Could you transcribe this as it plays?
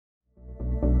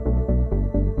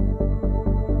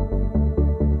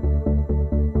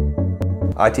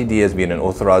ITD has been an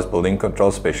authorized building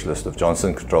control specialist of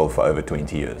Johnson Control for over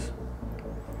 20 years.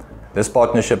 This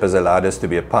partnership has allowed us to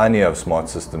be a pioneer of smart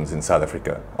systems in South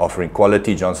Africa, offering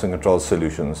quality Johnson Control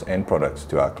solutions and products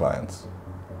to our clients.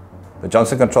 The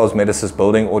Johnson Control's Metasys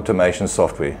building automation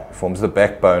software forms the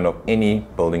backbone of any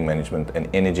building management and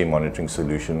energy monitoring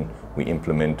solution we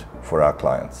implement for our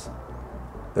clients.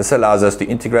 This allows us to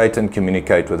integrate and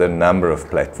communicate with a number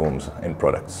of platforms and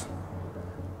products.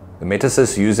 The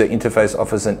Metasys user interface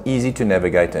offers an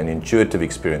easy-to-navigate and intuitive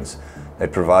experience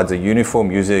that provides a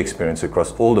uniform user experience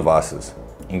across all devices,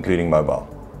 including mobile.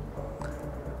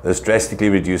 This drastically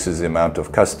reduces the amount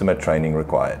of customer training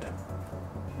required.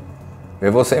 We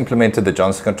have also implemented the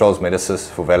Johnson Control's Metasys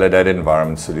for validated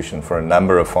environment solution for a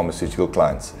number of pharmaceutical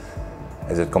clients,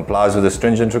 as it complies with the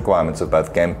stringent requirements of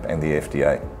both GAMP and the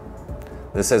FDA.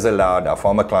 This has allowed our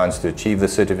pharma clients to achieve the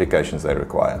certifications they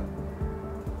require.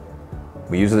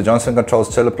 We use the Johnson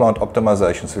Control's chiller plant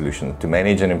optimization solution to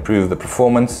manage and improve the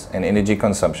performance and energy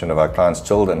consumption of our clients'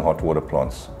 chilled and hot water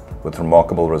plants with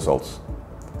remarkable results,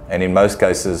 and in most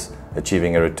cases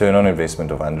achieving a return on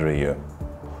investment of under a year.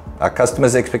 Our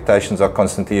customers' expectations are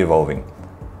constantly evolving,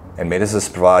 and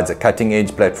Metasys provides a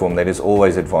cutting-edge platform that is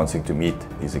always advancing to meet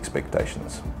these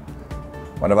expectations.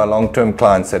 One of our long-term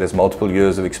clients that has multiple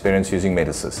years of experience using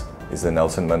Metasys is the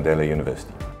Nelson Mandela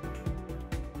University.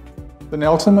 The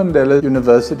Nelson Mandela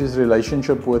University's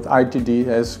relationship with ITD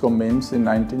has commenced in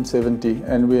 1970,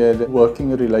 and we had a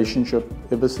working relationship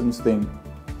ever since then.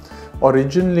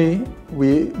 Originally,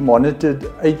 we monitored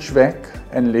HVAC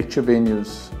and lecture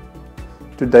venues.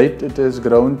 To date, it has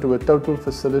grown to a total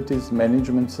facilities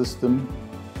management system,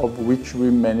 of which we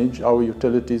manage our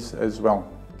utilities as well.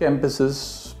 Campuses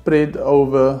spread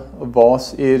over a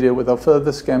vast area, with our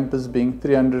furthest campus being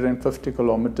 350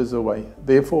 kilometers away.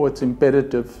 Therefore, it's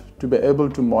imperative to be able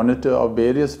to monitor our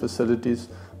various facilities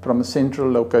from a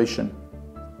central location.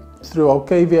 Through our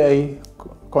KVA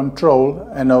control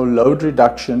and our load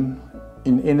reduction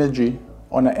in energy,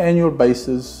 on an annual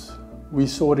basis, we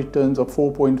saw returns of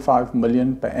 4.5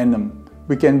 million per annum.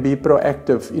 We can be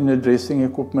proactive in addressing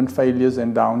equipment failures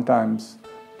and downtimes,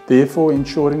 therefore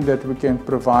ensuring that we can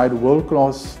provide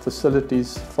world-class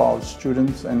facilities for our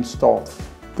students and staff.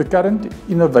 The current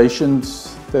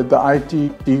innovations that the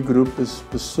ITD Group is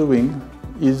pursuing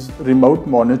is remote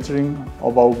monitoring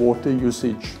of our water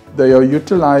usage. They are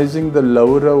utilizing the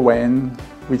LoRaWAN,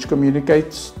 which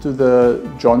communicates to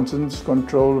the Johnson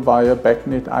Control via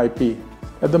BACnet IP.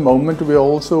 At the moment, we are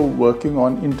also working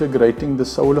on integrating the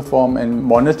solar farm and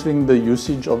monitoring the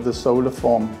usage of the solar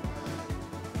farm.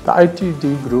 The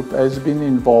ITD Group has been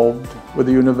involved with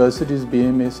the university's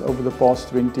BMS over the past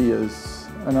 20 years,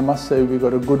 and I must say we've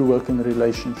got a good working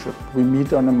relationship. We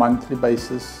meet on a monthly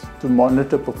basis to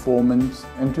monitor performance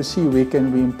and to see where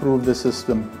can we improve the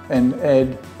system and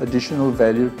add additional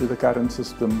value to the current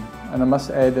system. And I must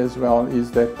add as well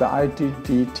is that the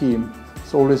ITD team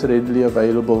is always readily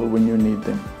available when you need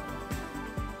them.